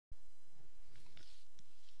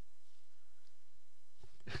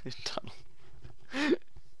Tunnel.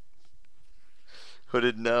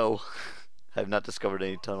 Hooded, no. I have not discovered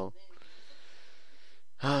any tunnel.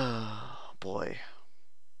 Oh, boy.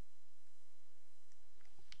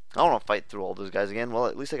 I don't want to fight through all those guys again. Well,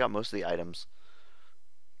 at least I got most of the items.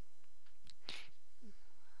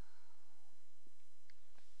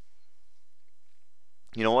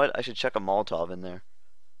 You know what? I should check a Molotov in there.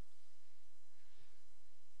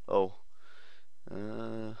 Oh.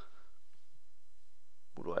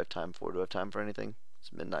 What do I have time for? Do I have time for anything?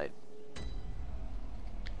 It's midnight.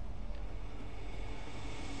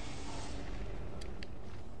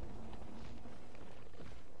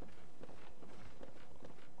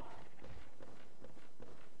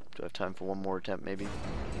 Do I have time for one more attempt, maybe?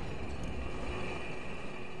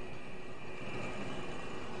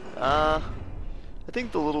 I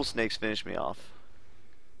think the little snakes finished me off.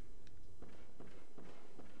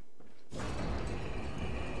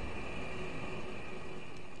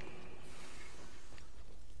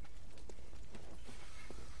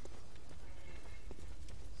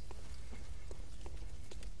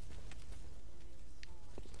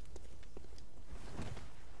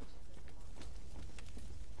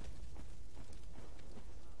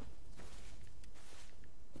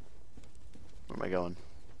 Where am I going?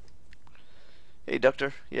 Hey,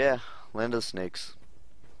 Doctor. Yeah, Land of the Snakes.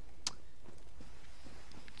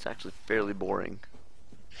 It's actually fairly boring.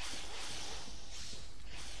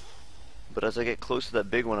 But as I get close to that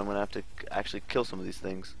big one, I'm going to have to actually kill some of these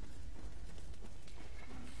things.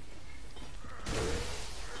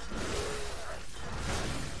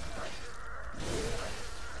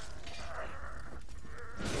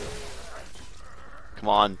 Come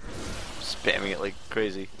on. Spamming it like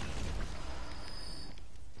crazy.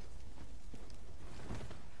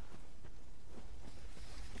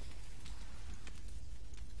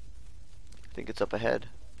 I think it's up ahead.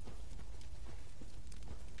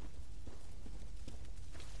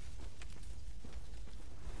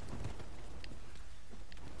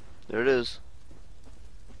 There it is.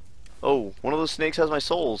 Oh, one of those snakes has my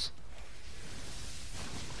souls.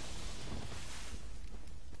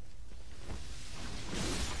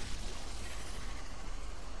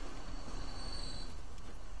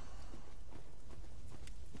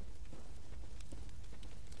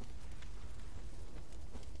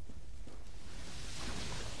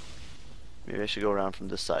 Maybe I should go around from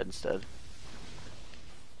this side instead.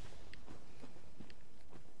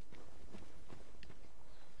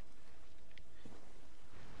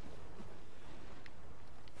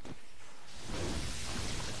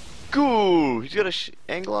 Goo! He's got a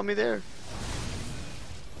angle on me there.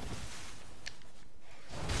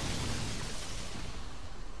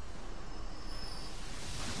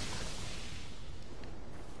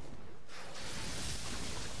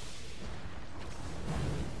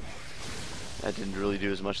 That didn't really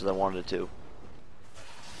do as much as I wanted it to.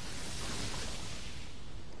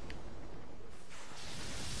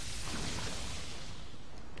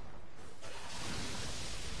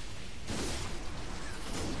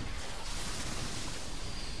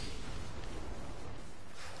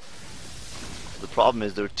 The problem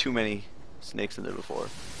is there were too many snakes in there before.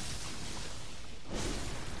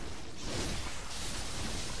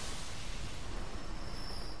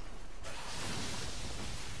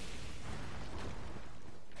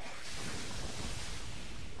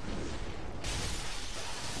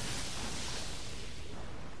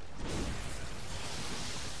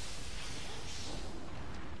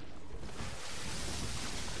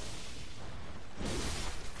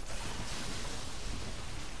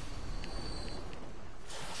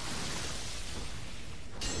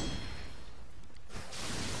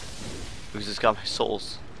 Because it's got my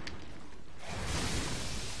souls.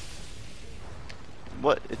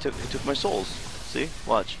 What? It took my souls. See?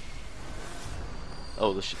 Watch.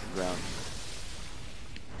 Oh, the ground.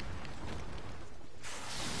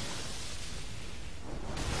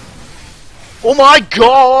 Oh my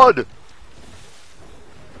god!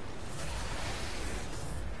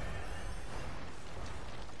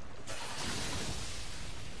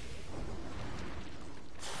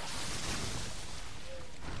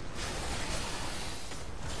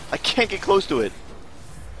 I can't get close to it.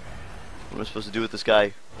 What am I supposed to do with this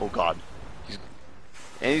guy? Oh god.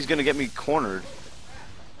 He's gonna get me cornered.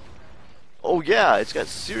 Oh yeah, it's got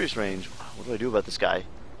serious range. What do I do about this guy?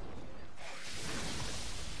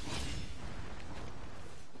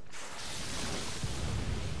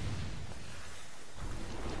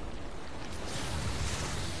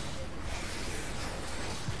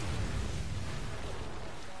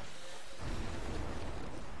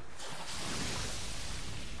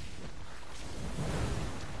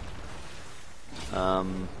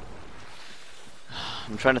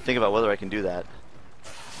 I'm trying to think about whether I can do that.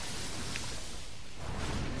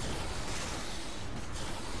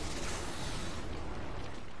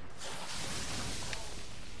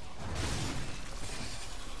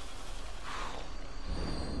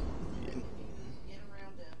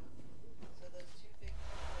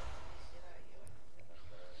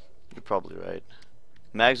 You're probably right.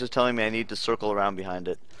 Mags was telling me I need to circle around behind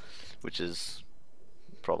it, which is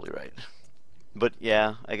probably right. But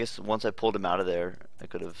yeah, I guess once I pulled him out of there, I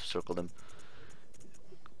could have circled him.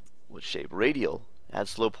 What shape? Radial. Add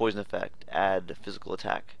slow poison effect. Add physical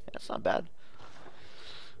attack. Yeah, that's not bad.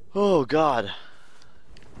 Oh god.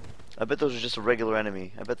 I bet those are just a regular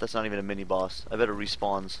enemy. I bet that's not even a mini boss. I bet it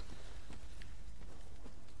respawns.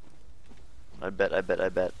 I bet.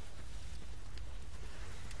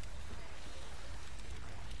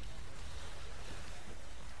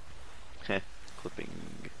 Heh, clipping.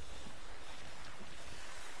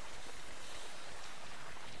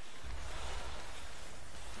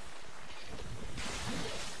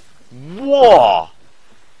 Whoa!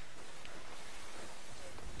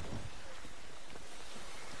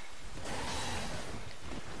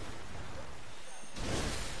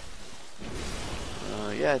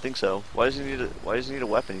 Yeah, I think so. Why does he need a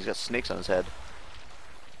weapon? He's got snakes on his head.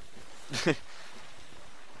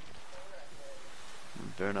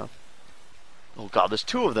 Fair enough. Oh god, there's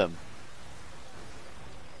two of them.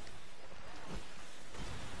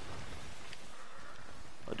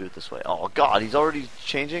 I'll do it this way. Oh god, he's already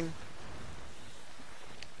changing?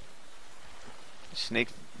 Snake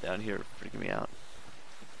down here freaking me out.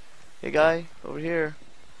 Hey guy, over here.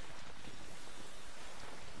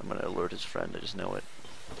 I'm gonna alert his friend, I just know it.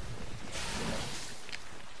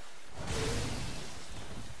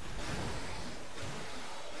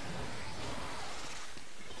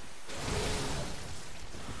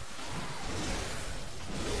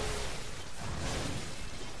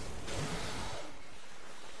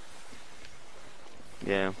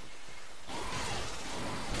 Yeah.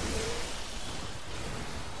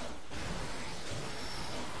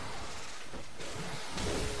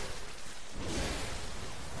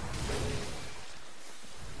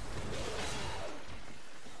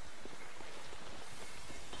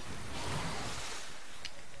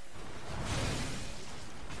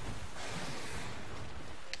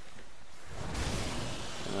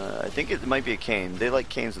 I think it might be a cane. They like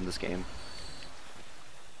canes in this game.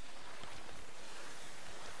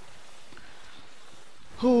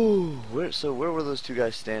 So where were those two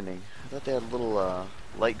guys standing? I thought they had a little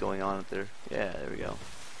light going on up there. Yeah, there we go.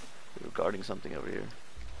 They were guarding something over here.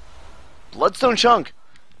 Bloodstone chunk!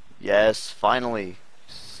 Yes, finally.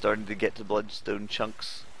 Starting to get to bloodstone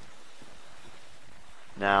chunks.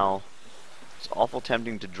 Now, it's awful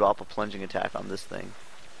tempting to drop a plunging attack on this thing.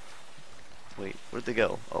 Wait, where'd they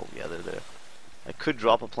go? Oh, yeah, they're there. I could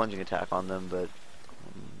drop a plunging attack on them, but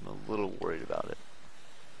I'm a little worried about it.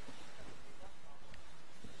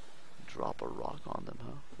 Drop a rock on them,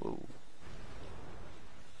 huh? Whoa.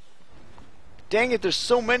 Dang it, there's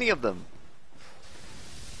so many of them!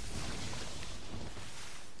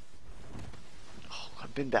 Oh,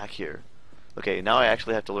 I've been back here. Okay, now I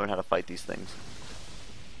actually have to learn how to fight these things.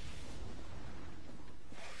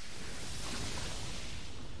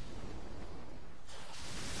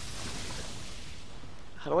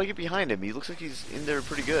 How do I get behind him? He looks like he's in there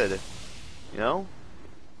pretty good. You know?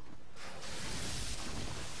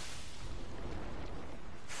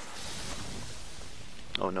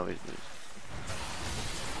 Oh no, he's...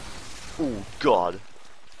 Oh god.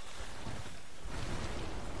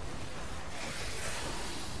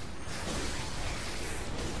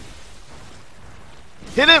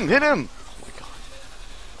 Hit him! Hit him! Oh my god.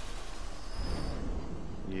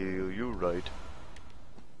 You're right.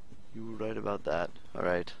 You were right about that.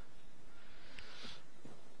 Alright.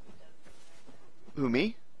 Who,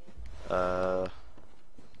 me? Kind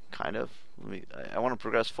of. I want to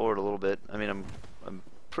progress forward a little bit. I mean, I'm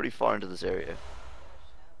pretty far into this area.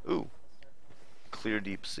 Ooh. Clear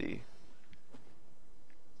deep sea.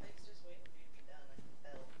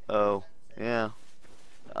 Oh, yeah.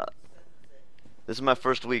 This is my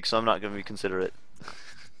first week, so I'm not going to be considerate.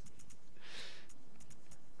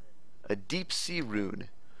 A deep sea rune.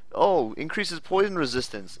 Oh, increases poison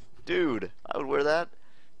resistance. Dude, I would wear that.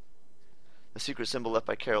 The secret symbol left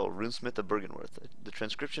by Carol, runesmith of Bergenworth. The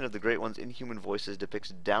transcription of the Great One's inhuman voices depicts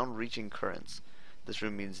down-reaching currents. This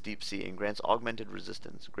rune means deep sea and grants augmented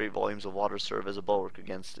resistance. Great volumes of water serve as a bulwark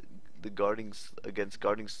against guarding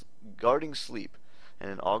sleep,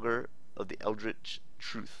 and an augur of the eldritch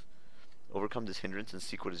truth. Overcome this hindrance and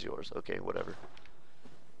seek what is yours. Okay, whatever.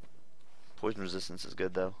 Poison resistance is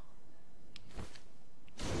good though.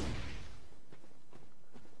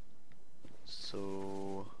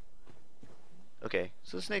 So... Okay,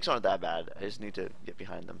 so the snakes aren't that bad. I just need to get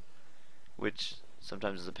behind them, which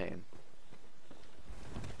sometimes is a pain.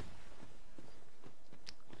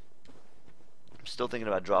 I'm still thinking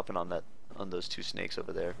about dropping on those two snakes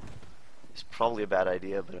over there. It's probably a bad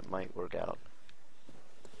idea, but it might work out.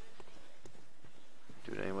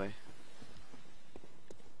 Do it anyway.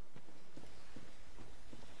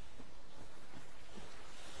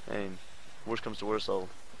 And worst comes to worst, I'll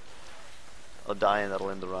die and that'll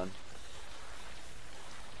end the run.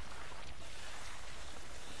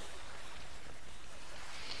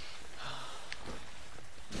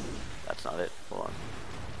 That's not it. Hold on.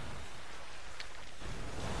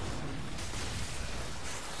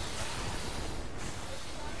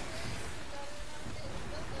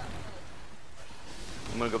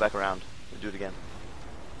 I'm gonna go back around and do it again.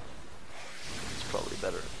 It's probably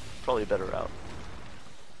better. Probably a better route.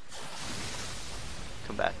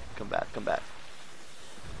 Come back, come back, come back.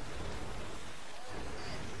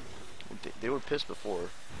 They were pissed before.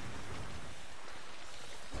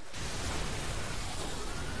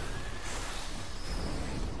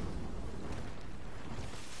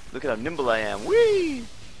 Look at how nimble I am. Whee!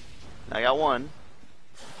 I got one.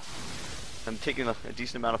 I'm taking a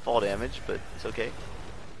decent amount of fall damage, but it's okay.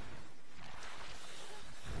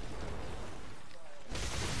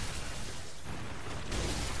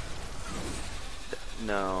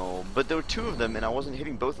 No, but there were two of them and I wasn't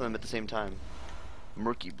hitting both of them at the same time.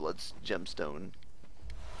 Murky Blood's gemstone.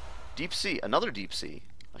 Deep sea, another deep sea.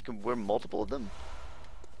 I can wear multiple of them.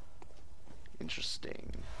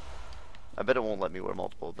 Interesting. I bet it won't let me wear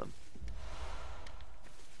multiple of them.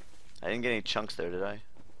 I didn't get any chunks there, did I?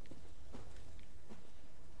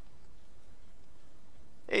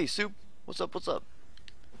 Hey, Soup! What's up, what's up?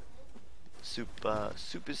 Soup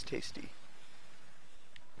is tasty.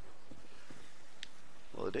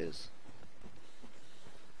 Well, it is.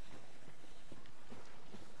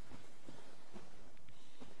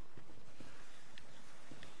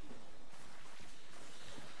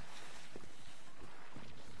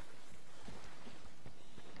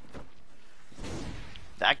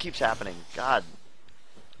 That keeps happening. God.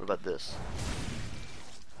 What about this?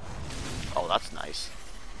 Oh, that's nice.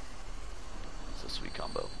 It's a sweet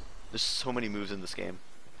combo. There's so many moves in this game.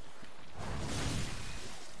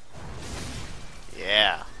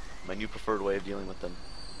 Yeah. My new preferred way of dealing with them.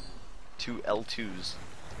 Two L2s.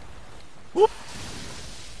 Whoop!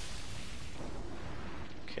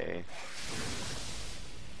 Okay.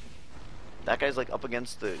 That guy's like up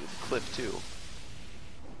against the cliff too.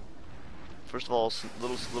 First of all,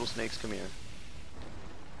 little snakes, come here.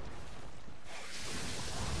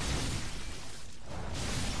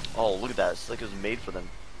 Oh, look at that. It's like it was made for them.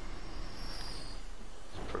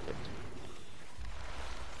 It's perfect.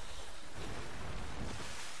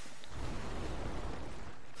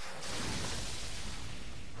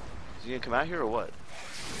 Is he gonna come out here or what?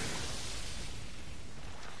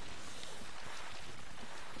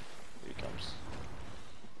 Here he comes.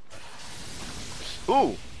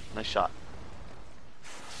 Ooh! Nice shot.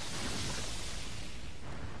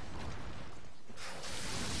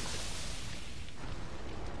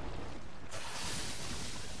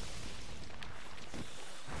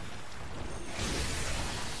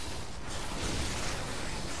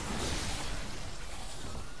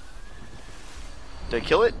 Did I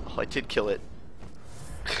kill it? Oh, I did kill it.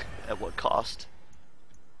 At what cost?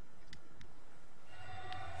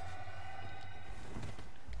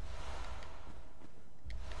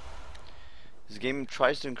 This game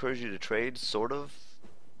tries to encourage you to trade, sort of,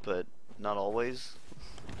 but not always.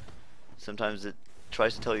 Sometimes it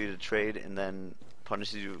tries to tell you to trade and then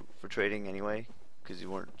punishes you for trading anyway, because you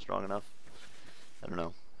weren't strong enough. I don't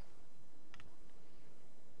know.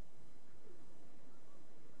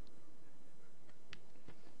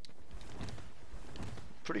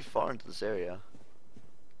 Pretty far into this area.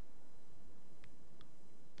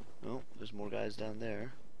 Oh, there's more guys down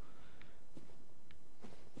there.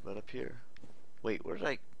 But up here. Wait, where did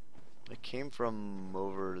I came from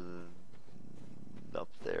over up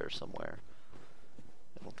there somewhere.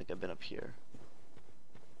 I don't think I've been up here.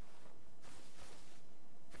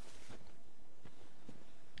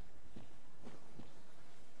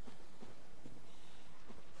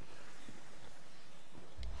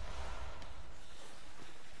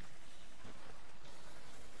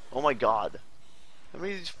 Oh my god. How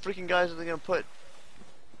many of these freaking guys are they gonna put?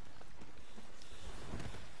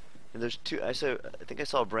 And there's two. I think I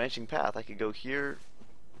saw a branching path. I could go here,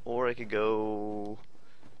 or I could go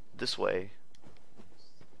this way.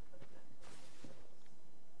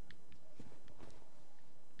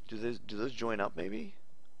 Do those join up maybe?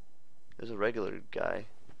 There's a regular guy.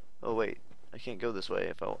 Oh wait, I can't go this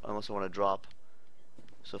way unless I want to drop.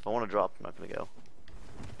 So if I want to drop, I'm not going to go.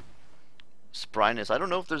 Spryness. I don't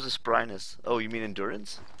know if there's a spryness. Oh, you mean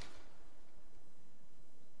endurance?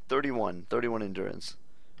 31 endurance.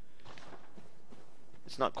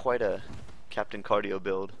 It's not quite a Captain Cardio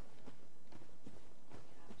build.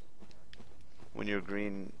 When your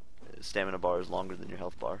green stamina bar is longer than your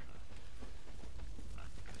health bar.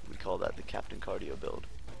 We call that the Captain Cardio build.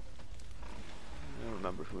 I don't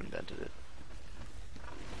remember who invented it.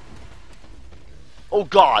 Oh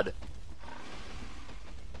God!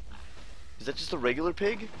 Is that just a regular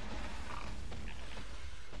pig?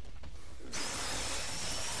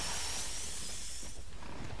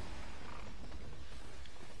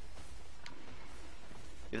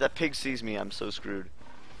 If that pig sees me, I'm so screwed.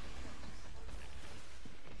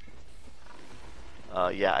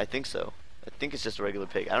 Yeah, I think so. I think it's just a regular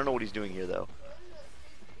pig. I don't know what he's doing here, though.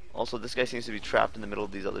 Also, this guy seems to be trapped in the middle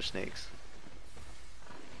of these other snakes.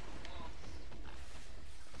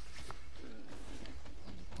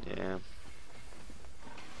 Yeah.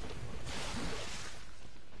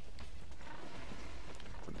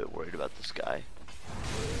 I'm a bit worried about this guy.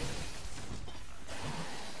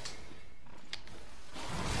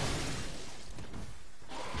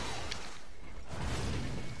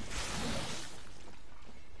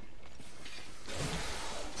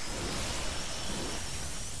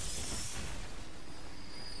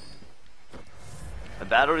 My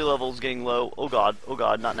battery level's getting low. Oh God,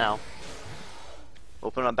 not now.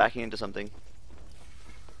 Open, I'm backing into something.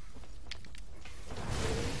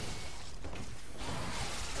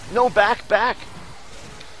 No, back!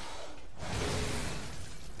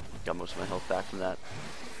 Got most of my health back from that.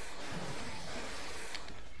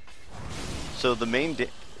 So the main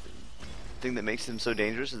thing that makes them so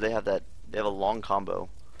dangerous is they have a long combo.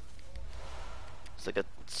 It's like a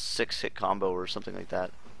 6-hit combo or something like that.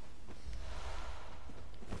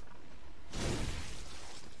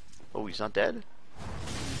 Oh, he's not dead?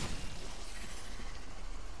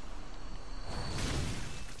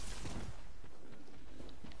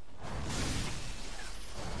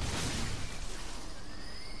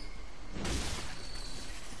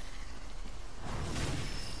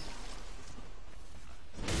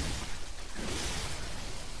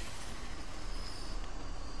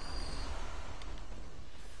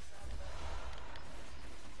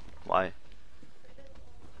 Why?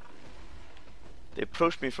 They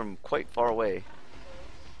approached me from quite far away.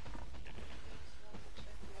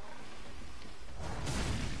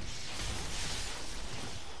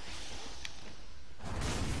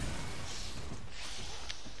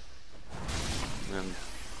 I'm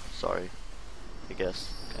sorry, I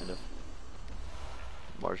guess, kind of.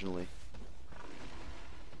 Marginally.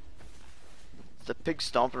 Is that pig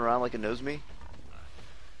stomping around like it knows me?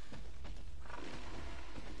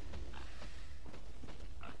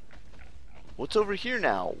 What's over here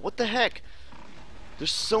now? What the heck?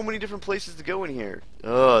 There's so many different places to go in here.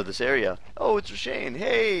 Ugh, this area. Oh, it's Rashane.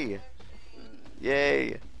 Hey!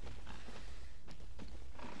 Yay.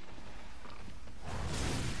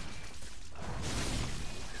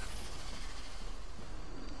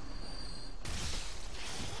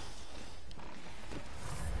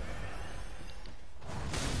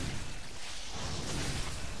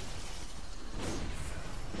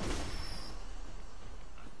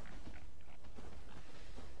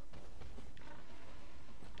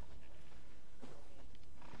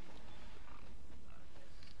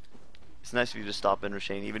 It's nice of you to stop in,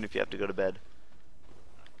 Rashane, even if you have to go to bed.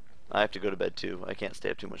 I have to go to bed too. I can't stay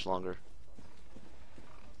up too much longer.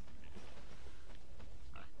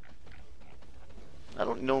 I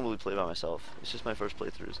don't normally play by myself. It's just my first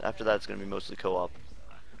playthroughs. After that, it's going to be mostly co-op.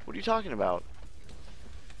 What are you talking about?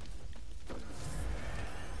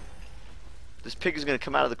 This pig is going to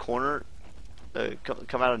come out of the corner,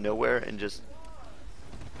 come out of nowhere, and just...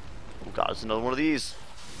 Oh God, it's another one of these.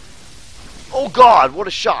 Oh God, what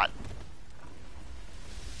a shot!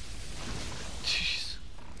 Jeez.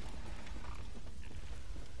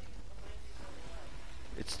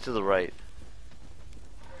 It's to the right.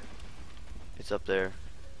 It's up there.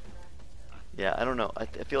 Yeah, I don't know. I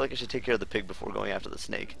feel like I should take care of the pig before going after the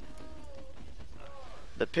snake.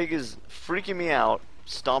 The pig is freaking me out,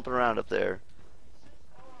 stomping around up there.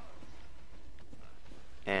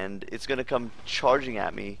 And it's gonna come charging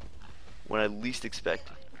at me when I least expect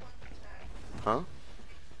it. Huh?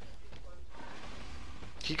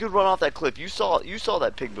 He could run off that cliff. You saw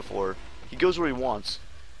that pig before. He goes where he wants.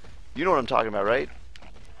 You know what I'm talking about, right?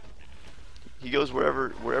 He goes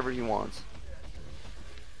wherever he wants.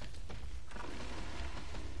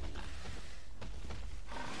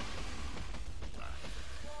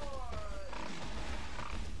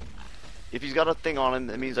 If he's got a thing on him,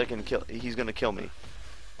 that means I can kill. He's gonna kill me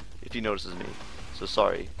if he notices me. So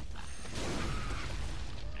sorry.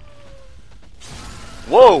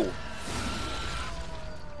 Whoa!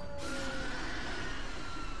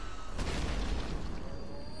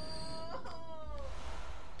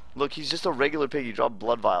 Look, he's just a regular pig. He dropped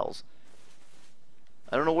blood vials.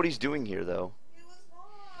 I don't know what he's doing here, though. He was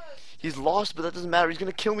lost. He's lost, but that doesn't matter. He's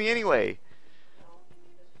gonna kill me anyway. No, he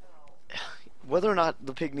needed help. Whether or not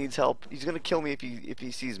the pig needs help, he's gonna kill me if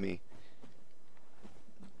he sees me. You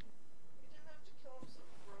didn't have to kill him so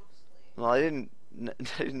grossly. Well, I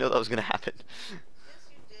didn't know that was gonna happen. Yes,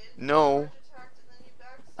 you did. No. You attacked and then you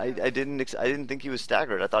backstabbed. I didn't think he was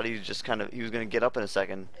staggered. I thought he was just he was gonna get up in a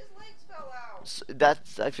second. His legs fell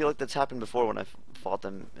out. I feel like that's happened before when I fought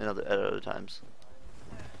them at other times.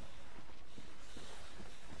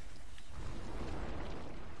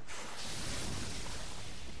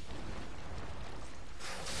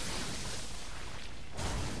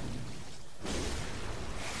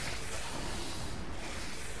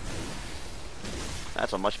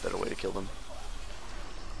 That's a much better way to kill them.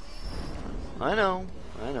 I know.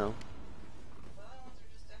 Well, they're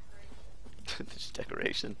just decorating. Just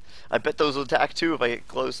decoration. I bet those will attack too if I get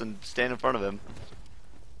close and stand in front of him.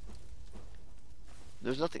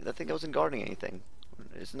 There's nothing. I think I wasn't guarding anything.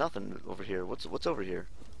 It's nothing over here. What's over here?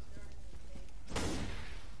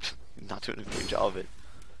 Not doing a great job of it.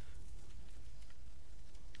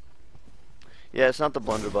 Yeah, it's not the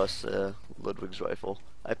blunderbuss Ludwig's rifle.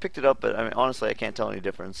 I picked it up, but I mean, honestly, I can't tell any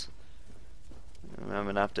difference. I'm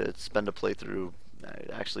gonna have to spend a playthrough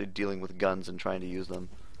actually dealing with guns and trying to use them.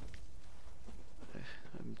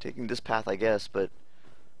 I'm taking this path, I guess, but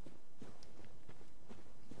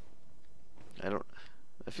I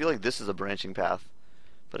feel like this is a branching path,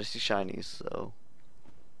 but I see shinies, so.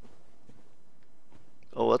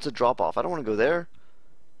 Oh, that's a drop off. I don't want to go there.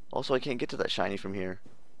 Also, I can't get to that shiny from here.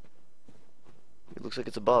 It looks like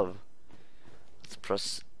it's above. Let's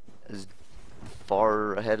press as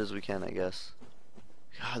far ahead as we can, I guess.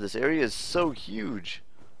 God, this area is so huge.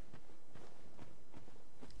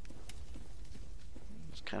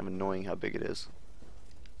 It's kind of annoying how big it is.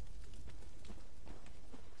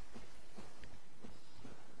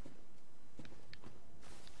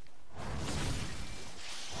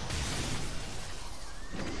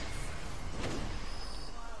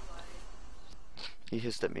 He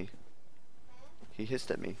hissed at me. He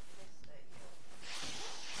hissed at me.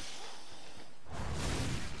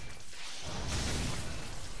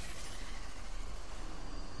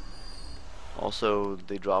 Also,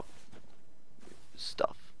 they drop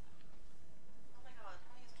stuff. Oh my god,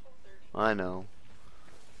 honey, it's 12:30. I know.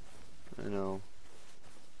 I know.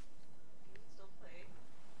 You can still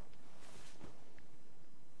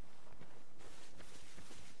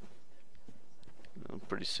play.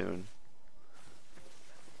 Pretty soon.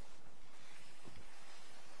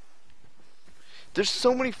 There's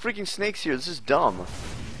so many freaking snakes here. This is dumb.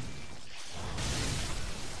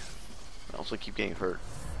 I also keep getting hurt.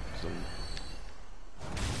 So.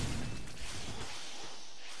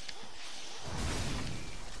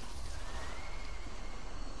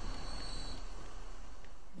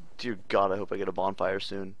 Dear God, I hope I get a bonfire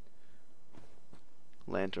soon.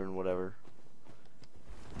 Lantern, whatever.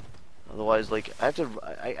 Otherwise, like,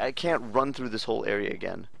 I can't run through this whole area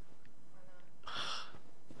again.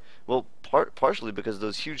 Well, partially because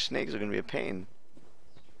those huge snakes are going to be a pain.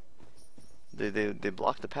 They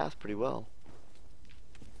block the path pretty well.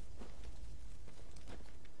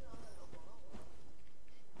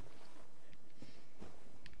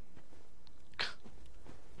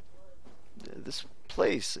 This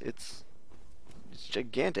place, it's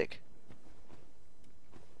gigantic.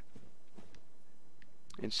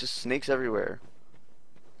 It's just snakes everywhere.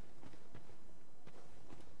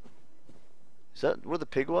 Is that where the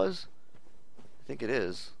pig was? I think it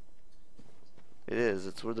is. It is.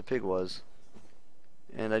 It's where the pig was.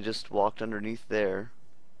 And I just walked underneath there.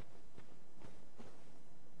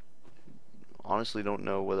 Honestly, don't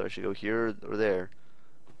know whether I should go here or there.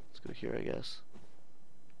 Let's go here, I guess.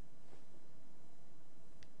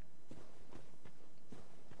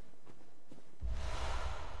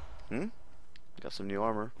 Got some new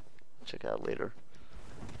armor. Check it out later.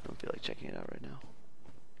 Don't feel like checking it out right now.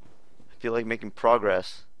 I feel like making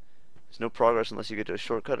progress. There's no progress unless you get to a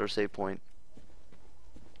shortcut or save point.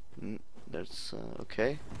 That's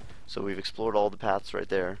okay. So we've explored all the paths right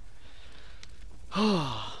there.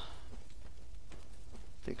 I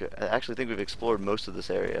actually think we've explored most of this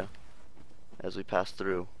area as we pass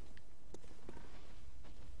through.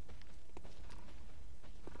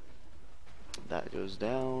 That goes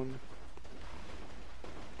down.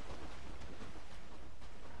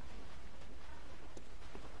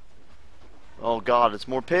 Oh god, it's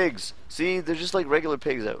more pigs. See, they're just like regular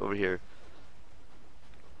pigs over here.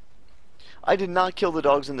 I did not kill the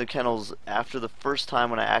dogs in the kennels after the first time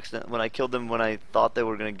when I killed them when I thought they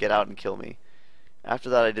were gonna get out and kill me. After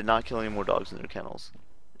that, I did not kill any more dogs in their kennels.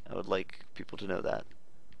 I would like people to know that.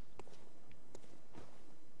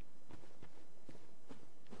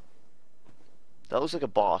 That looks like a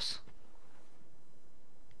boss.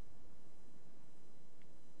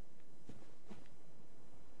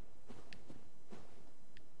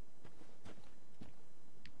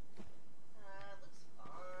 Looks fine.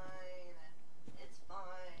 It's fine.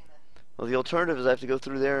 Well, the alternative is I have to go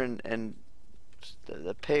through there and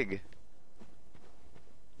the pig.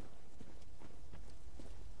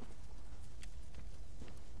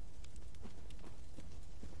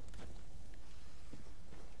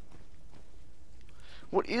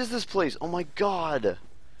 What is this place? Oh my god!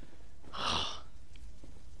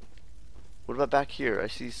 What about back here? I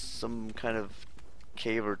see some kind of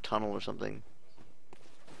cave or tunnel or something.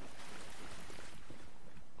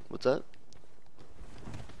 What's that?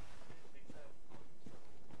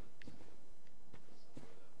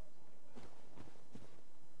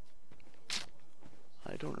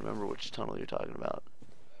 I don't remember which tunnel you're talking about.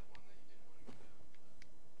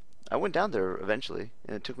 I went down there eventually,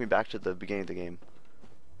 and it took me back to the beginning of the game.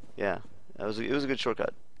 Yeah, it was a good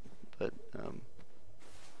shortcut, but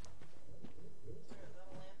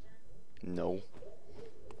no.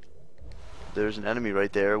 There's an enemy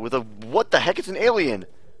right there with a what the heck? It's an alien.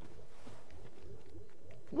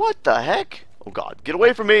 What the heck? Oh god, get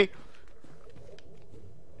away from me!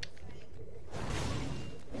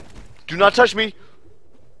 Do not touch me!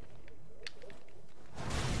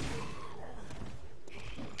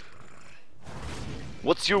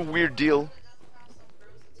 What's your weird deal?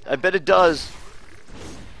 I bet it does.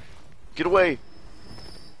 Get away.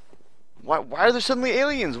 Why are there suddenly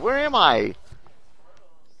aliens? Where am I?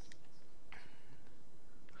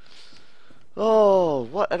 Oh,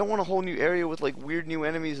 what? I don't want a whole new area with like weird new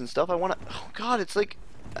enemies and stuff. I want to... Oh god, it's like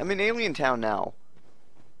I'm in Alien Town now.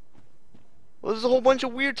 Well, there's a whole bunch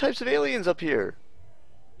of weird types of aliens up here.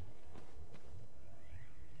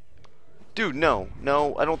 Dude, no.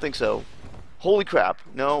 No, I don't think so. Holy crap.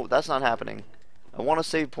 No, that's not happening. I want a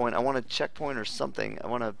save point. I want a checkpoint or something. I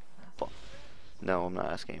want to... No, I'm not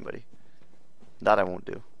asking anybody. That I won't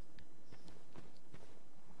do.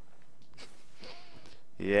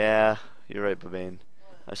 Yeah, you're right, Babane.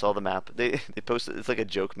 I saw the map. They posted... It's like a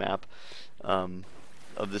joke map of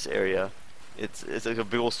this area. It's like a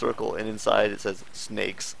big old circle, and inside it says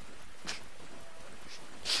snakes.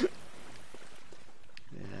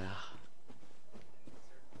 Yeah.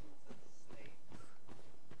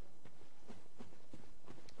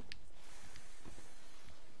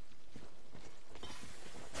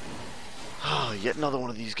 Oh, yet another one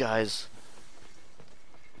of these guys.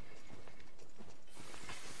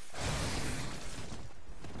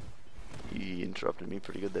 He interrupted me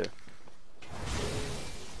pretty good there.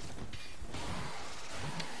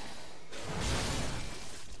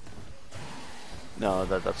 No,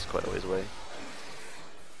 that's quite a ways away.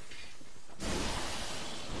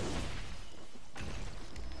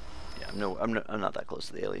 Yeah, I'm not that close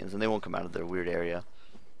to the aliens, and they won't come out of their weird area.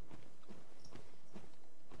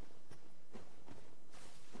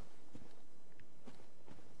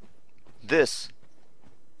 This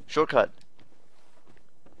shortcut.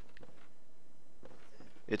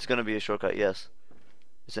 It's gonna be a shortcut, yes.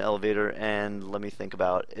 It's an elevator, and let me think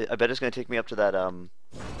about it. I bet it's gonna take me up to that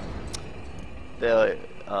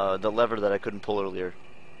the lever that I couldn't pull earlier.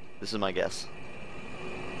 This is my guess.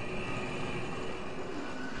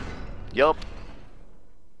 Yup.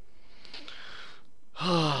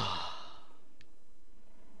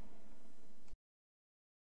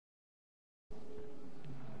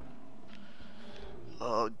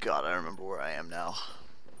 Oh god, I remember where I am now.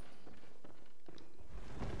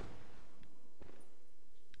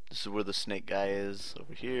 This is where the snake guy is,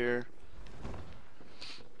 over here.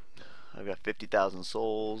 I've got 50,000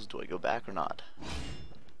 souls. Do I go back or not?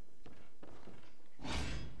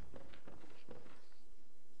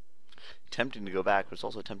 Tempting to go back, but it's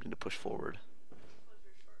also tempting to push forward.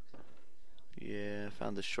 Yeah, I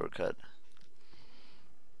found this shortcut.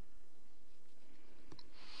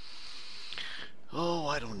 Oh,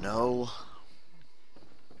 I don't know.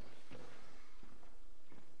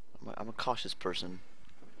 I'm a cautious person.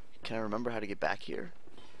 Can I remember how to get back here?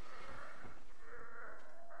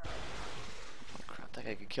 Oh crap, that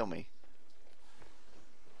guy could kill me.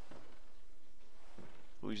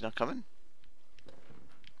 Ooh, he's not coming?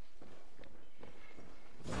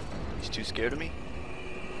 He's too scared of me?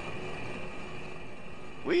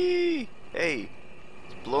 Whee! Hey!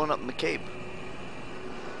 It's blowing up in the cape.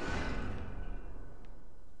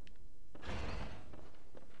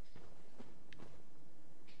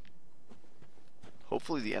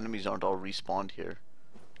 Hopefully the enemies aren't all respawned here.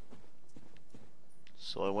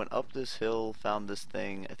 So I went up this hill, found this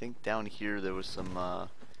thing. I think down here there was some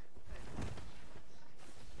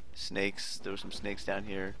snakes. There were some snakes down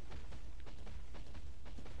here.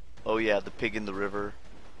 Oh yeah, the pig in the river.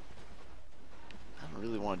 I don't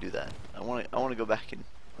really want to do that. I want to go back and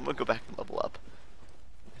I'm gonna go back and level up.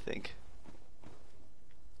 I think.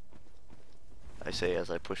 I say as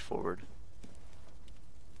I push forward.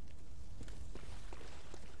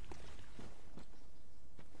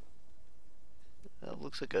 That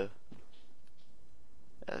looks like a.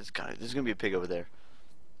 There's gonna be a pig over there.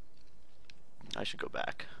 I should go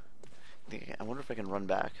back. I wonder if I can run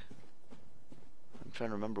back. I'm trying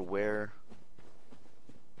to remember where.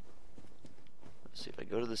 Let's see if I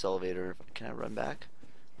go to this elevator. Can I run back,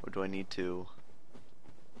 or do I need to?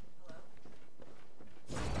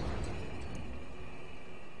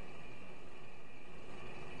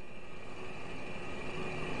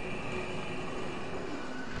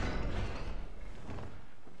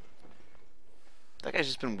 That guy's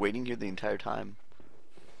just been waiting here the entire time.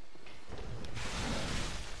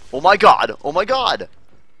 Oh my god! Oh my god!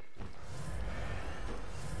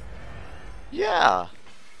 Yeah!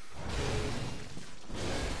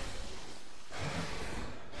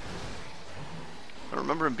 I don't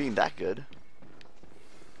remember him being that good.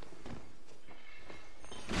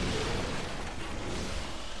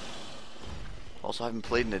 Also, I haven't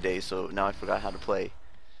played in a day, so now I forgot how to play.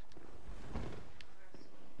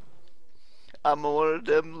 I'm one of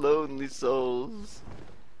them lonely souls.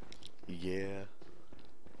 Yeah.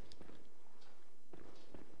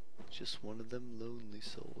 Just one of them lonely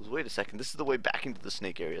souls. Wait a second, this is the way back into the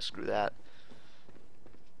snake area. Screw that.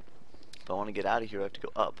 If I want to get out of here, I have to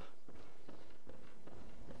go up.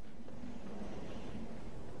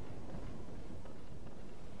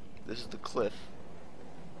 This is the cliff.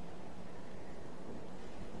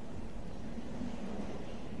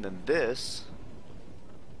 And then this,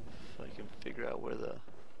 if I can figure out where the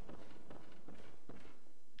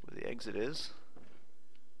exit is.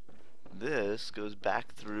 This goes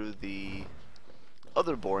back through the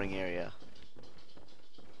other boring area.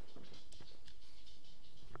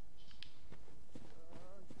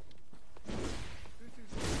 I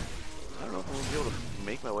don't know if I'm gonna be able to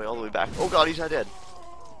make my way all the way back. Oh god, he's not dead.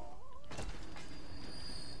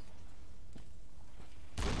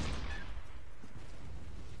 It's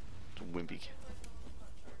a wimpy.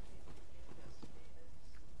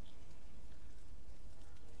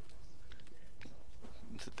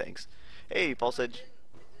 Thanks. Hey, Paul said.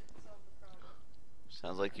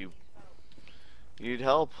 Sounds like you need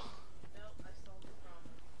help.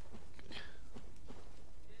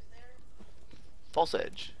 False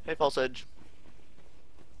Edge. Hey, False Edge.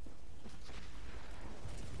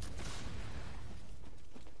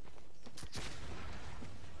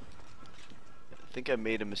 I think I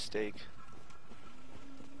made a mistake.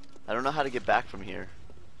 I don't know how to get back from here.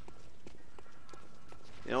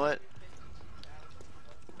 You know what?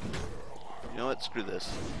 You know what? Screw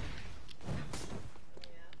this.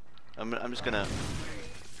 I'm just gonna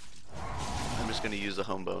use the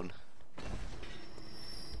home bone.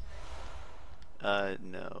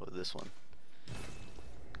 No, this one.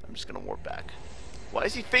 I'm just gonna warp back. Why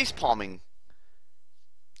is he face palming?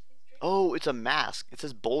 Oh, it's a mask. It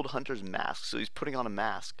says Bold Hunter's mask, so he's putting on a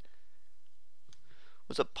mask.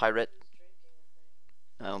 What's up, pirate?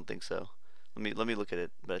 I don't think so. Let me look at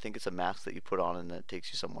it. But I think it's a mask that you put on and that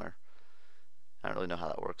takes you somewhere. I don't really know how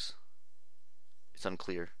that works. It's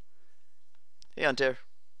unclear. Hey, Hunter.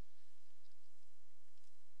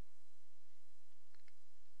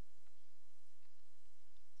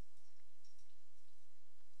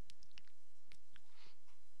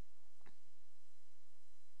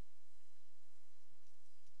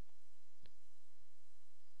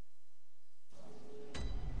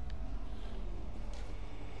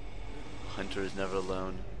 Hunter is never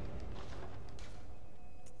alone.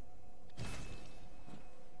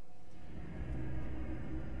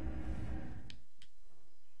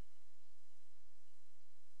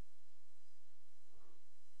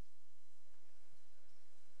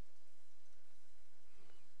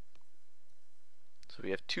 So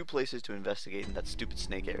we have two places to investigate in that stupid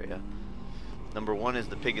snake area. Number one is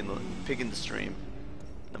the pig in the stream.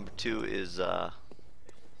 Number two is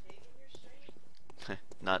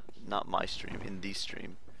not my stream, in the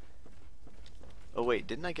stream. Oh wait,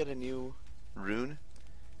 didn't I get a new rune?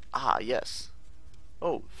 Ah, yes.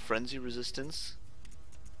 Oh, frenzy resistance,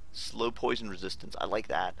 slow poison resistance. I like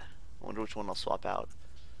that. I wonder which one I'll swap out.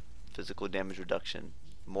 Physical damage reduction,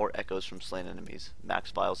 more echoes from slain enemies,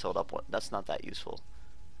 max vials held up. That's not that useful.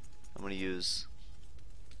 I'm gonna use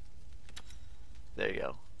There you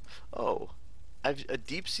go. Oh, I have a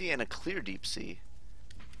deep sea and a clear deep sea.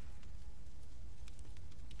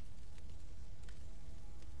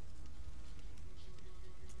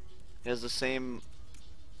 It has the same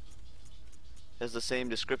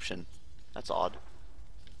description. That's odd.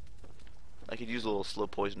 I could use a little slow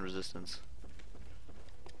poison resistance.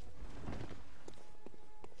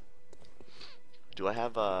 Do I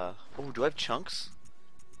have oh, do I have chunks?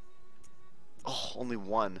 Oh, only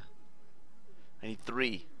one. I need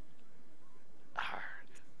 3. Arrgh.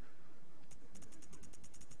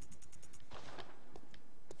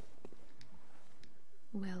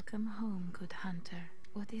 Welcome home, good hunter.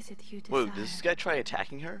 What is it you Whoa, desire? does this guy try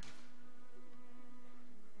attacking her?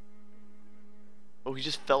 Oh, he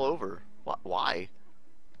just fell over. Why?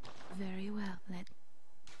 Very well, let...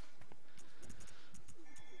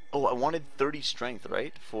 Oh, I wanted 30 strength,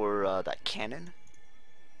 right? For that cannon?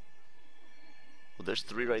 Well, there's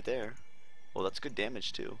 3 right there. Well, that's good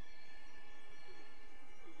damage, too.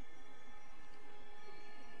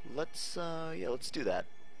 Let's, yeah, let's do that.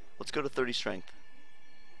 Let's go to 30 strength.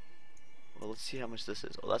 Well, let's see how much this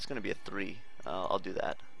is. Oh, that's going to be a 3. I'll do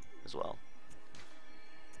that as well.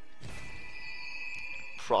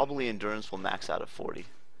 Probably endurance will max out at 40.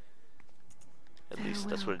 At least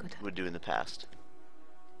that's what it would do in the past.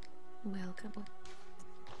 Welcome.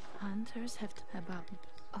 Hunters have to about...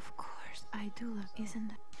 Of course, I do love,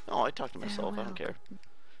 isn't it? Oh, I talked to myself. I don't care.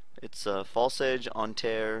 It's False Edge, On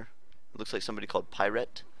Tear. It looks like somebody called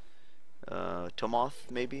Pirate. Tomoth,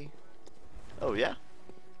 maybe? Oh, yeah.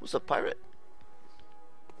 What's up, Pirate?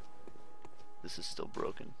 This is still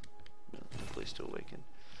broken. No place to awaken.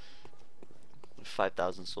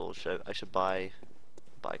 5,000 souls. I should buy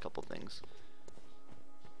a couple things.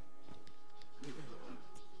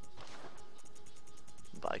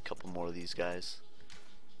 Buy a couple more of these guys.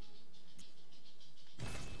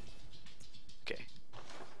 Okay.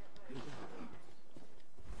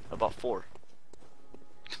 About 4.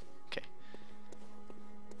 Okay.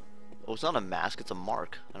 Oh, it's not a mask, it's a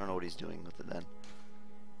mark. I don't know what he's doing with it then.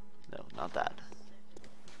 No, not that.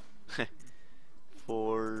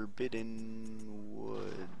 Forbidden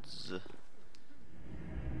Woods.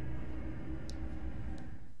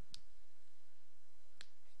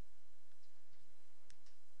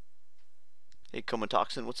 Hey,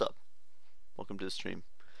 Comotoxin, what's up? Welcome to the stream.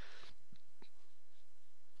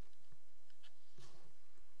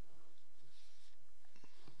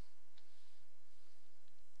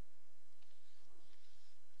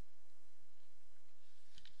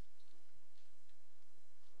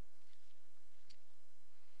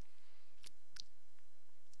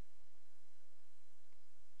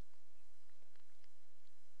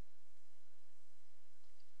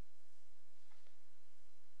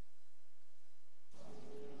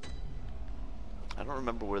 I don't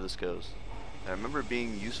remember where this goes. I remember it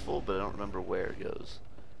being useful, but I don't remember where it goes.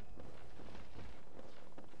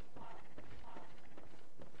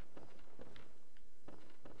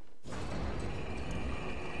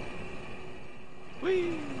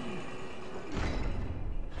 Whee!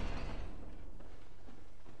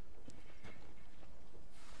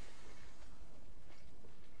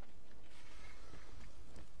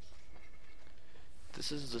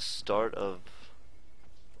 This is the start of...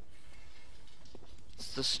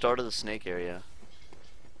 It's the start of the snake area.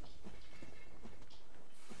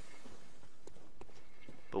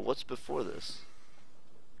 But what's before this?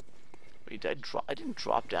 Wait, I didn't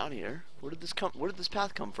drop down here. Where did this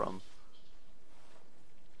path come from?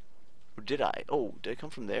 Or did I? Oh, did I come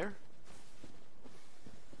from there?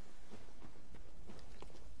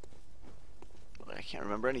 I can't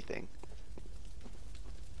remember anything.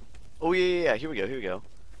 Oh yeah, here we go.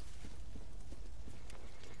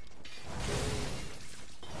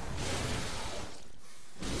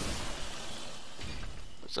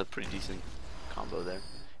 That's a pretty decent combo there.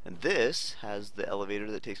 And this has the elevator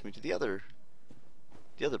that takes me to the other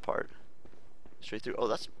part. Straight through. Oh,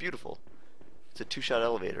 that's beautiful. It's a 2-shot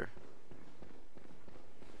elevator.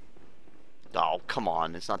 Oh, come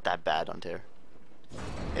on. It's not that bad, Hunter.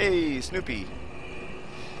 Hey, Snoopy.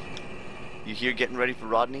 You here getting ready for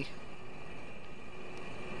Rodney?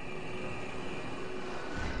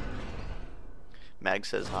 Mag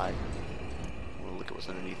says hi. We'll look at what's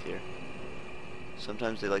underneath here.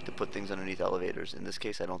 Sometimes they like to put things underneath elevators. In this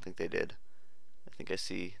case, I don't think they did. I think I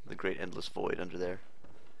see the great endless void under there.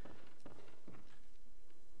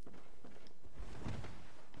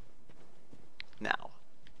 Now.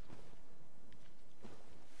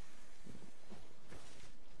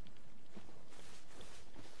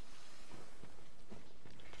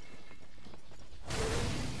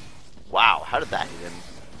 Wow, how did that hit him?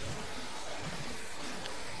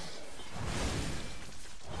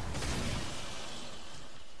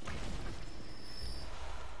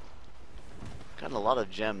 gotten a lot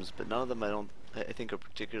of gems, but none of them I think are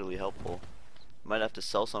particularly helpful. Might have to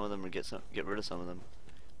sell some of them or get rid of some of them.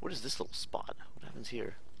 What is this little spot? What happens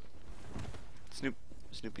here?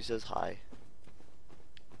 Snoopy says hi.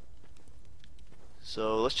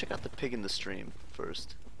 So let's check out the pig in the stream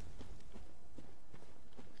first.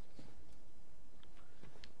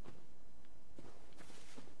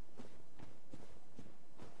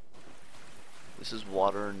 This is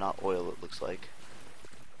water, not oil, it looks like.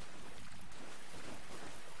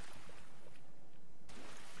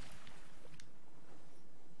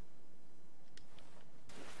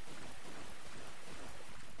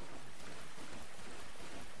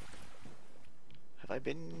 Have I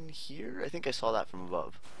been here? I think I saw that from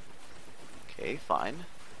above. Okay, fine.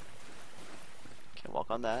 Can't walk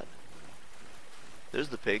on that. There's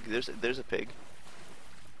the pig. There's a pig.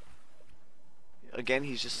 Again,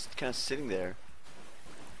 he's just kind of sitting there.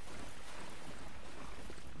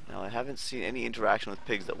 Now, I haven't seen any interaction with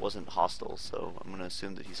pigs that wasn't hostile, so I'm gonna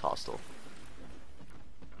assume that he's hostile.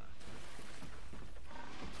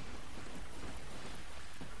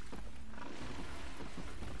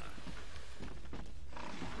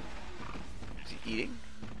 Is he eating?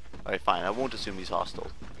 Alright, fine. I won't assume he's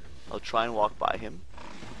hostile. I'll try and walk by him.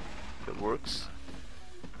 If it works.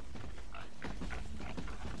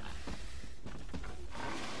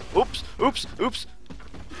 Oops! Oops! Oops!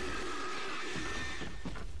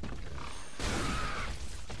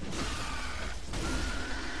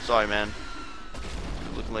 Sorry, man.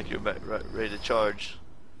 You're looking like you're ready to charge.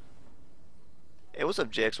 Hey, what's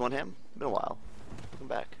up, JX1Ham? Been a while. Welcome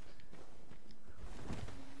back.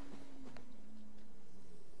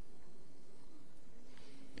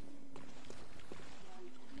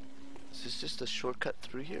 Is this just a shortcut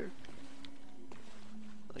through here?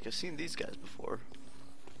 Like, I've seen these guys before.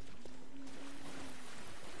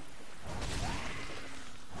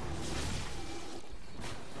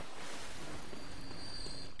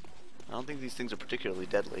 I don't think these things are particularly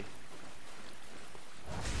deadly.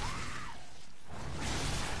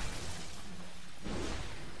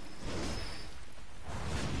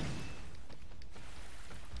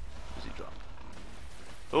 Where's he drop?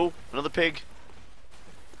 Oh, another pig!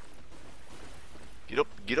 Get up,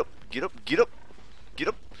 get up, get up, get up, get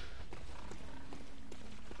up!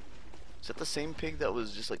 Is that the same pig that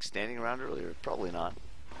was just like standing around earlier? Probably not.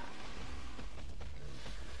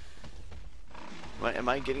 Am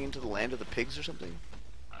I getting into the land of the pigs or something?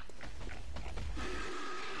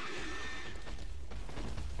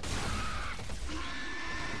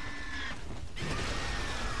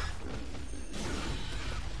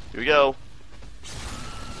 Here we go.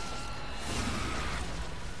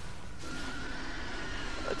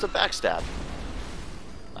 It's a backstab.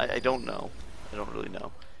 I don't know. I don't really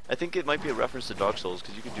know. I think it might be a reference to Dark Souls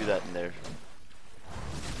because you could do that in there.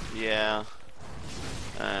 Yeah.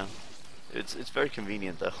 It's very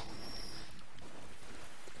convenient though.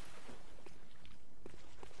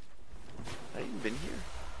 Have I even been here?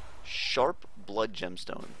 Sharp Blood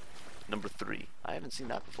Gemstone. Number 3. I haven't seen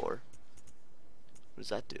that before. What does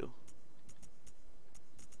that do?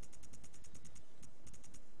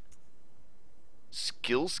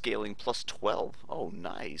 Skill scaling plus 12. Oh,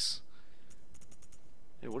 nice.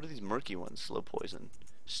 Hey, what are these murky ones? Slow poison.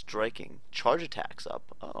 Striking. Charge attacks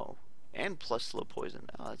up. Oh. And plus slow poison.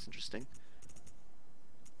 Oh, that's interesting.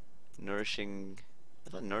 Nourishing. I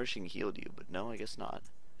thought nourishing healed you, but no, I guess not.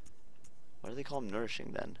 Why do they call them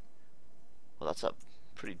nourishing then? Well, that's a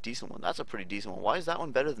pretty decent one. That's a pretty decent one. Why is that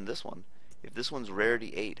one better than this one? If this one's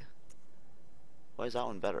rarity 8. Why is that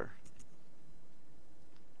one better?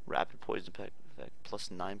 Rapid poison effect plus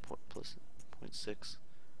 9 plus 0.6.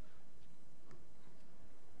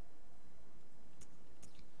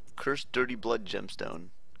 Cursed Dirty Blood Gemstone.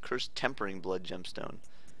 Cursed Tempering Blood Gemstone.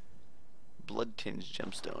 Blood Tinged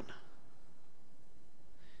Gemstone.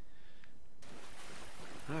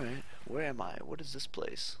 Alright, where am I? What is this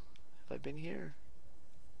place? Have I been here?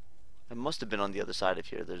 I must have been on the other side of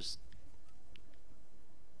here.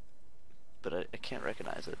 But I can't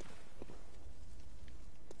recognize it.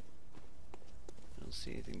 I don't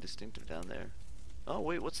see anything distinctive down there. Oh,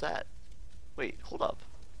 wait, what's that? Wait, hold up.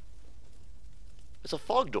 It's a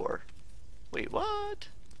fog door. Wait, what?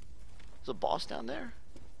 There's a boss down there?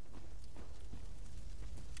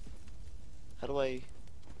 How do I...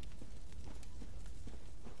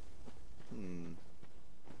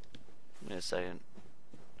 Wait a second.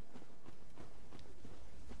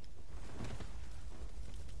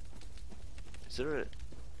 Is there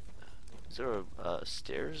a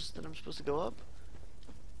stairs that I'm supposed to go up?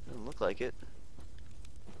 Doesn't look like it.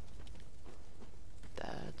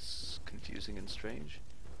 That's confusing and strange.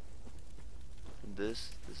 And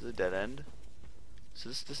this is a dead end. So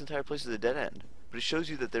this entire place is a dead end. But it shows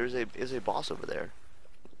you that there is a boss over there.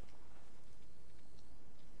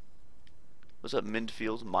 What's up,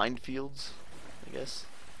 Mindfields? Mindfields, I guess.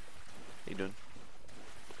 How you doing?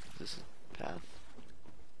 Is this a path?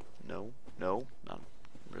 No, no, not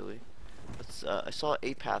really. Let's, I saw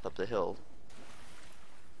a path up the hill.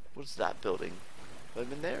 What's that building? Have I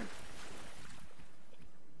been there?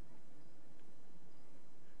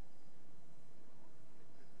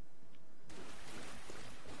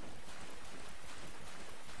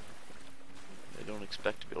 I don't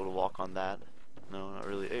expect to be able to walk on that. No, not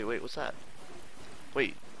really. Hey, wait, what's that?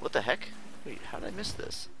 Wait, what the heck? Wait, how did I miss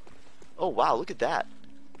this? Oh, wow, look at that.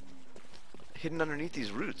 Hidden underneath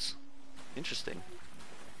these roots. Interesting.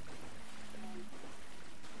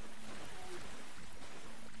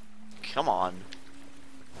 Come on.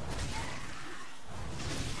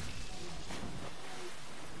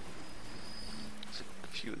 There's a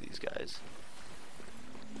few of these guys.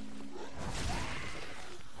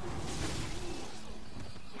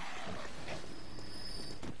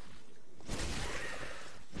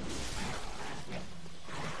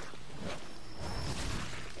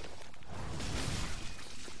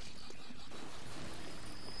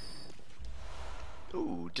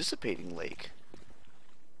 Ooh, dissipating lake.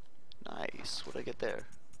 Nice. What did I get there?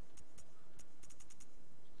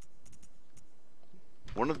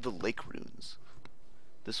 One of the lake runes.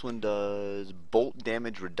 This one does bolt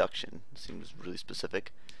damage reduction. Seems really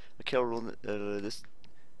specific. A kill rune. This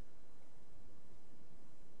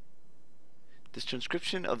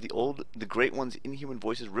transcription of the Great One's inhuman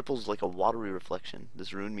voices ripples like a watery reflection.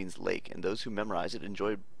 This rune means lake, and those who memorize it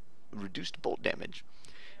enjoy reduced bolt damage.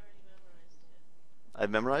 I've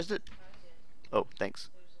memorized it? Oh, thanks.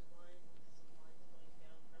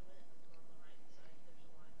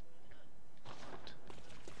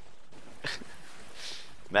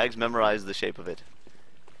 Mags memorized the shape of it.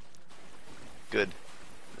 Good.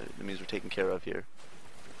 That means we're taken care of here.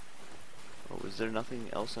 Oh, is there nothing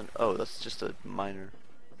else on... Oh, that's just a minor...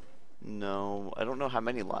 No, I don't know how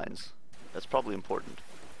many lines. That's probably important.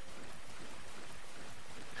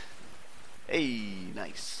 Hey,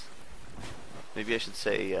 nice. Maybe I should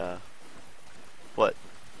say, what?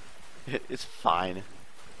 It's fine.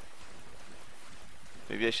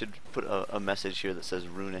 Maybe I should put a message here that says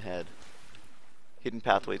rune ahead. Hidden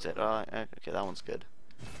pathways at... okay, that one's good.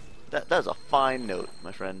 That is a fine note,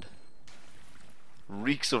 my friend.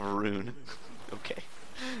 Reeks of rune. Okay.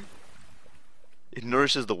 It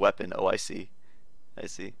nourishes the weapon. Oh, I see. I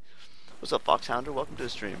see. What's up, Foxhounder? Welcome to the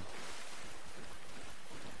stream.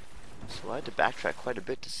 So I had to backtrack quite a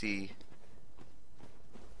bit to see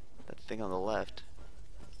that thing on the left.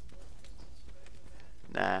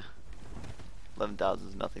 Nah. 11,000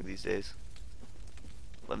 is nothing these days.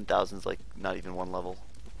 11,000 is like not even one level.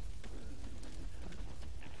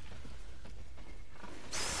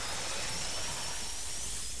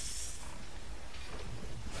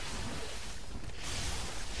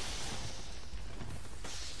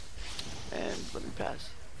 And let me pass.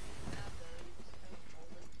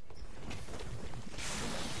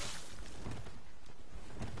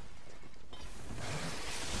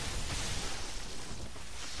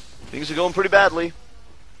 Things are going pretty badly.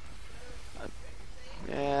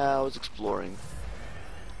 Yeah, I was exploring.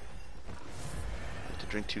 I have to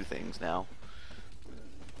drink 2 things now.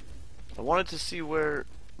 I wanted to see where,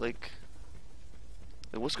 like,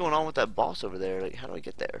 what's going on with that boss over there? Like, how do I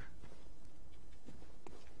get there?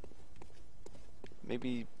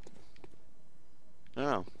 Maybe, I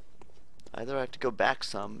don't know. Either I have to go back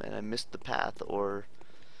some and I missed the path, or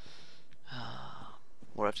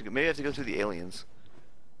I have to go. Maybe I have to go through the aliens.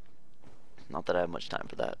 Not that I have much time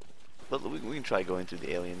for that, but we can try going through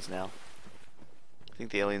the aliens now. I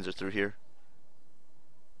think the aliens are through here.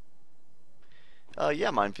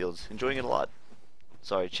 Yeah, minefields. Enjoying it a lot.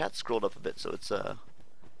 Sorry, chat scrolled up a bit, so it's so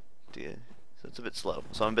it's a bit slow.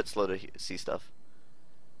 So I'm a bit slow to see stuff.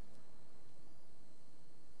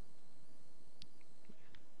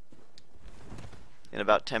 In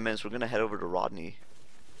about 10 minutes, we're gonna head over to Rodney,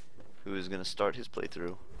 who is gonna start his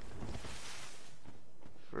playthrough.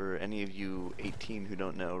 For any of you 18 who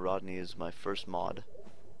don't know, Rodney is my first mod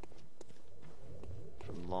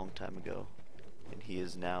from a long time ago, and he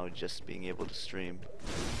is now just being able to stream.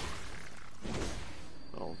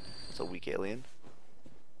 Oh, that's a weak alien.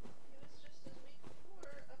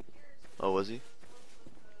 Oh, was he?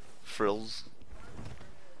 Frills.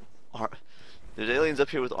 There's aliens up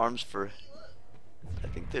here with arms for... I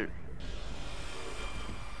think they're...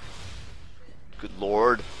 Good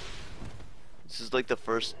lord. This is like the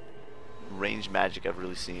first range magic I've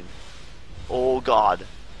really seen. Oh god.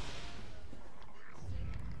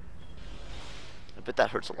 I bet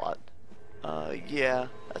that hurts a lot. Yeah,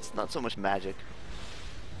 that's not so much magic.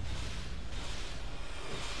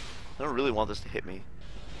 I don't really want this to hit me.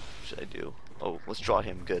 What should I do? Oh, let's draw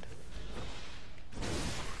him. Good.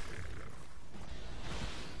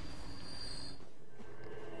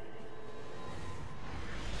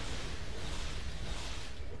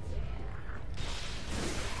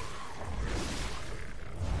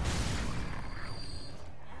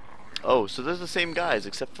 Oh, so they're the same guys,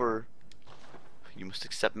 except for... You must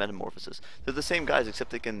accept metamorphosis. They're the same guys,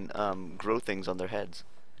 except they can grow things on their heads.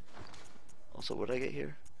 Also, what did I get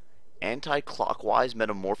here? Anti-clockwise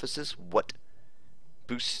metamorphosis? What?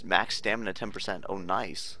 Boosts max stamina 10%. Oh,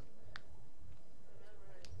 nice.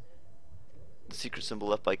 The secret symbol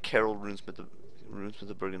left by Carol Runesmith of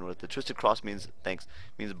Bergenworth. The twisted cross means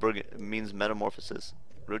means metamorphosis.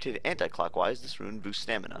 Rotated anti-clockwise, this rune boosts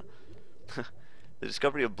stamina. The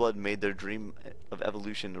discovery of blood made their dream of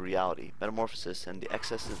evolution a reality. Metamorphosis and the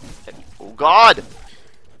excess of... Oh god!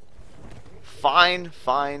 Fine,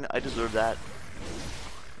 fine, I deserve that.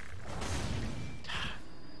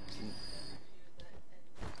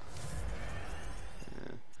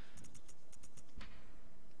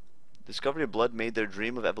 Discovery of blood made their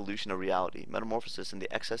dream of evolution a reality. Metamorphosis and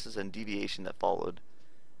the excesses and deviation that followed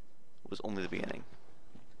was only the beginning.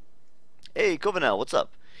 Hey, Covenel, what's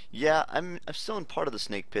up? Yeah, I'm still in part of the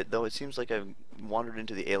snake pit, though it seems like I've wandered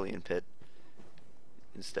into the alien pit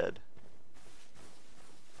instead.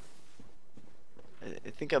 I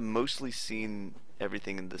think I've mostly seen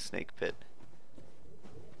everything in the snake pit.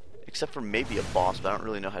 Except for maybe a boss, but I don't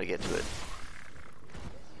really know how to get to it.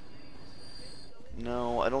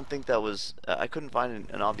 No, I don't think that was... I couldn't find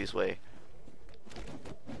an obvious way.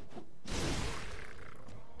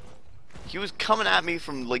 He was coming at me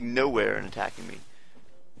from, like, nowhere and attacking me.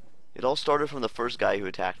 It all started from the first guy who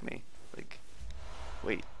attacked me. Like,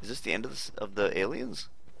 wait, is this the end of the aliens?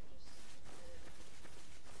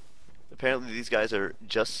 Apparently these guys are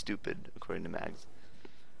just stupid, according to Mags.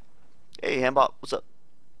 Hey, Hambot, what's up?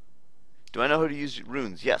 Do I know how to use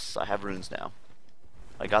runes? Yes, I have runes now.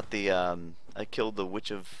 I got the, I killed the Witch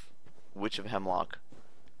of Hemlock.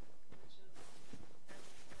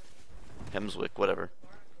 Hemswick, whatever.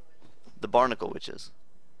 The Barnacle Witches.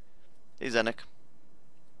 Hey, Zenek.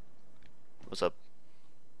 What's up?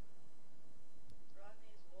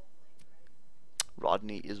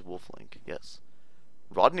 Rodney is Wolflink, yes.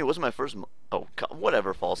 Rodney wasn't my first oh, God,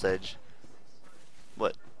 whatever, False Edge.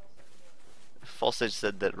 What? False Edge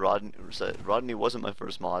said that Rodney wasn't my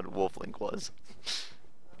first mod, Wolflink was.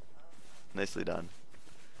 Nicely done.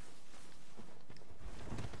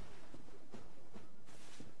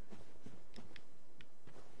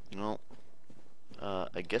 Well,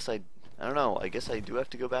 I guess I don't know, I guess I do have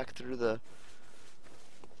to go back through the...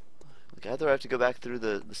 Like, either I have to go back through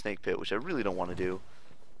the snake pit, which I really don't want to do,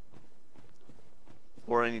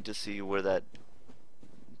 or I need to see where that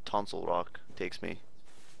tonsil rock takes me.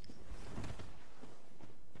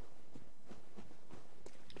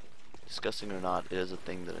 Disgusting or not, it is a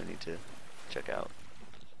thing that I need to check out.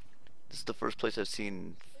 This is the first place I've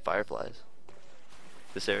seen fireflies.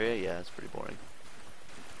 This area, yeah, it's pretty boring.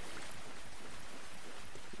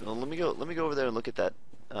 Well, let me go over there and look at that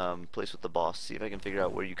place with the boss. See if I can figure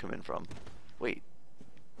out where you come in from. Wait,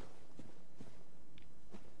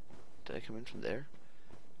 did I come in from there?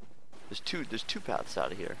 There's two paths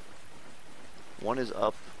out of here. One is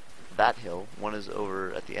up that hill. One is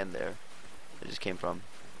over at the end there. I just came from.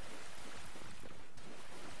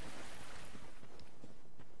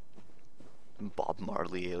 Bob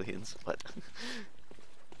Marley aliens. What?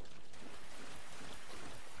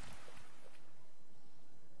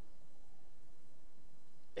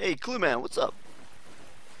 Hey, Clue Man, what's up?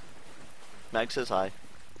 Mag says hi.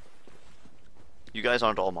 You guys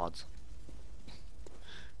aren't all mods.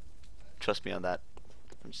 Trust me on that.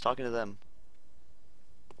 I'm just talking to them.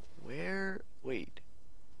 Where? Wait.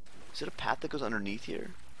 Is it a path that goes underneath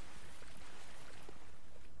here?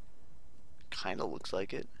 Kinda looks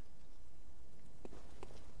like it.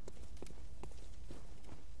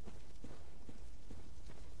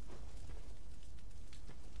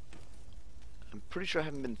 I'm pretty sure I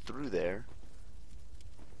haven't been through there.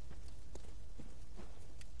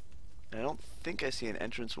 I don't think I see an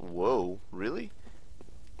entrance. Whoa, really?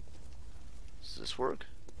 Does this work?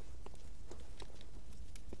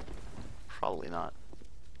 Probably not.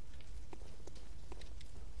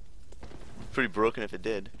 Pretty broken if it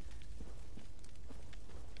did.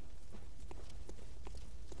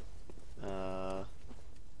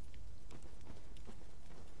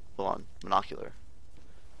 Hold on. Monocular.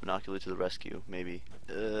 Monocular to the rescue, maybe.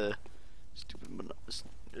 Stupid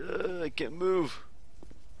I can't move.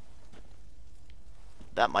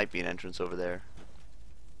 That might be an entrance over there.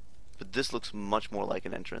 But this looks much more like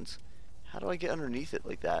an entrance. How do I get underneath it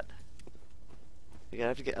like that? Like I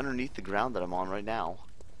have to get underneath the ground that I'm on right now.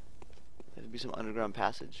 There'd be some underground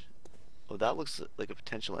passage. Oh, that looks like a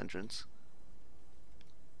potential entrance.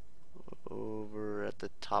 Over at the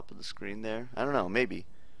top of the screen there. I don't know, maybe.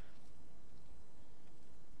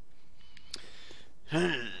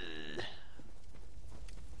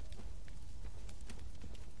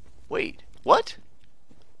 Wait, what?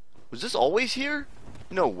 Was this always here?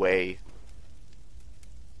 No way.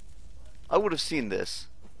 I would have seen this.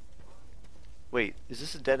 Wait, is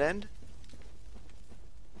this a dead end?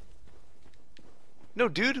 No,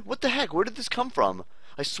 dude, what the heck? Where did this come from?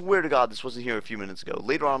 I swear to God this wasn't here a few minutes ago.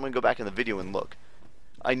 Later on I'm going to go back in the video and look.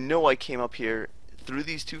 I know I came up here through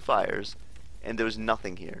these two fires and there was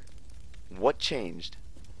nothing here. What changed?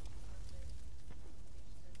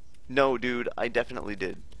 No, dude, I definitely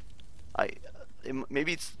did.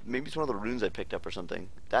 Maybe it's one of the runes I picked up or something.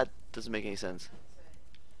 That doesn't make any sense.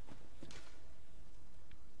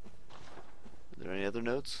 Are there any other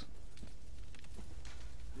notes?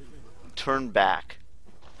 Turn back.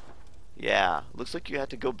 Yeah, looks like you had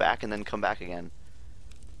to go back and then come back again.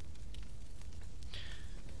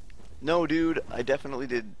 No, dude, I definitely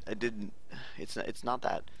did. I didn't. It's not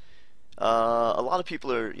that. A lot of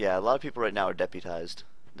people are. Yeah, a lot of people right now are deputized.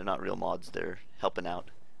 They're not real mods. They're helping out.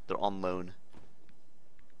 They're on loan.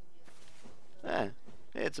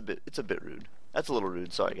 It's a bit rude. That's a little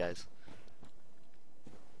rude. Sorry, guys.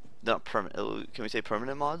 They're not permanent. Can we say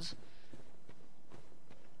permanent mods?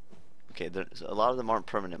 Okay, a lot of them aren't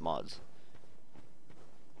permanent mods.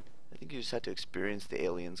 I think you just have to experience the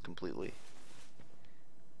aliens completely.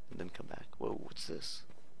 And then come back. Whoa, what's this?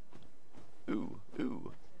 Ooh,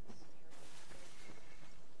 ooh.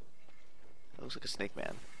 That looks like a snake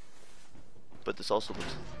man. But this also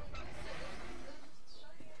looks...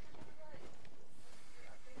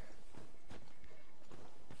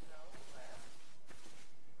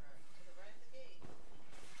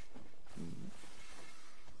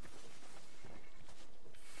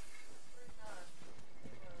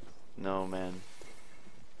 No, man.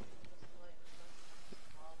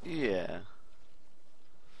 Yeah.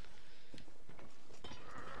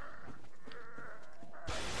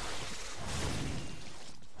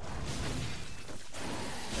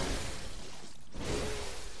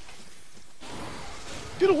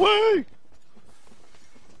 Get away!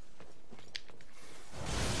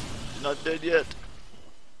 Not dead yet.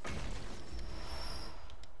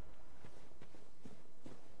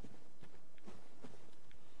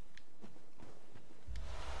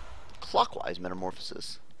 Clockwise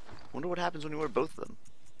metamorphosis. Wonder what happens when you wear both of them.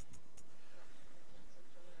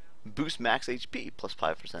 Boost max HP plus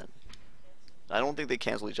 5%. I don't think they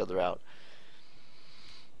cancel each other out.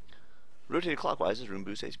 Rotated clockwise is room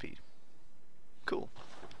boost HP. Cool.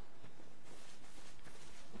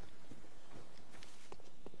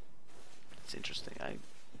 It's interesting.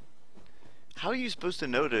 How are you supposed to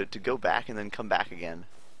know to go back and then come back again?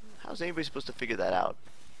 How's anybody supposed to figure that out?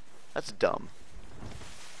 That's dumb.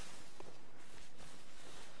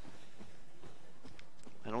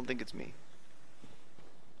 I don't think it's me.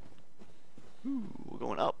 Ooh, we're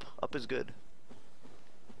going up. Up is good.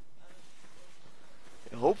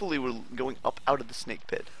 Hopefully we're going up out of the snake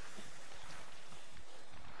pit.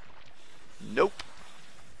 Nope.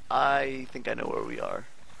 I think I know where we are.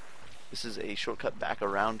 This is a shortcut back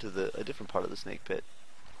around to a different part of the snake pit.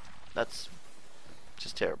 That's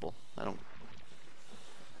just terrible. I don't...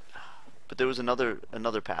 But there was another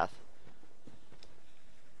path.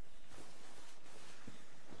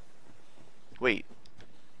 Wait.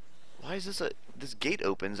 Why is this gate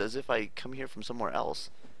opens as if I come here from somewhere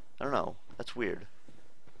else? I don't know. That's weird.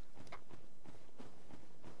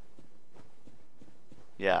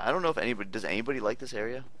 Yeah, I don't know if does anybody like this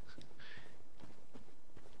area?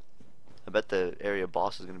 I bet the area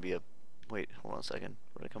boss is gonna be a... Wait, hold on a second.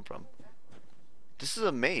 Where did I come from? This is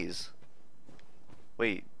a maze.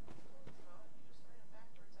 Wait.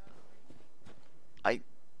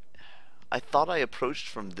 I thought I approached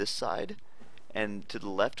from this side, and to the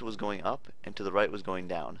left was going up, and to the right was going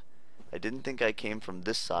down. I didn't think I came from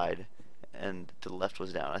this side, and to the left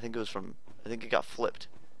was down. I think it got flipped.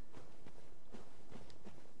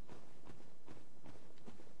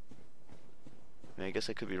 I mean, I guess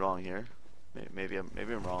I could be wrong here. Maybe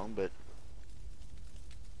I'm wrong, but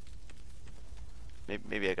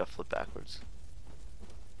maybe I got flipped backwards.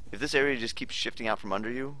 If this area just keeps shifting out from under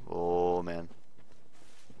you, oh man.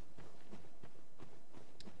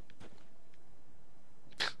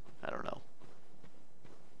 I don't know.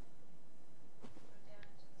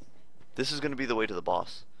 This is going to be the way to the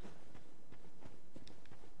boss.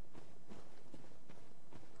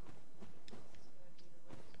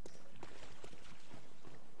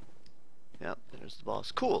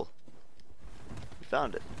 boss. Cool. We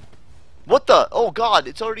found it. What the? Oh god,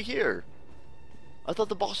 it's already here. I thought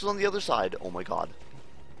the boss was on the other side. Oh my god.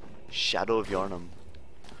 Shadow of Yarnum.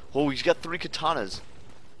 Oh, he's got 3 katanas.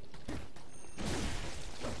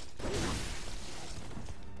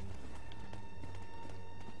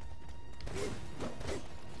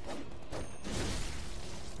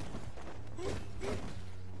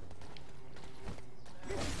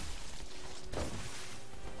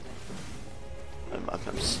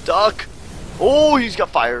 I'm stuck. Oh, he's got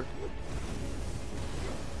fire.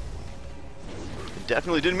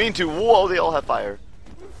 Definitely didn't mean to. Whoa, they all have fire.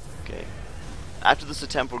 Okay. After this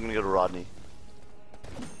attempt, we're gonna go to Rodney.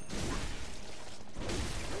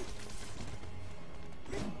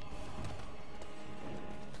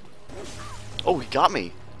 Oh, he got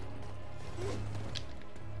me.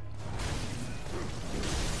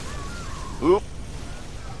 Oop.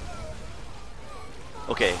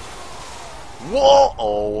 Okay. Whoa!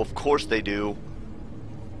 Oh, of course they do.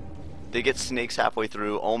 They get snakes halfway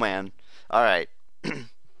through. Oh man. Alright.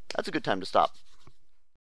 That's a good time to stop.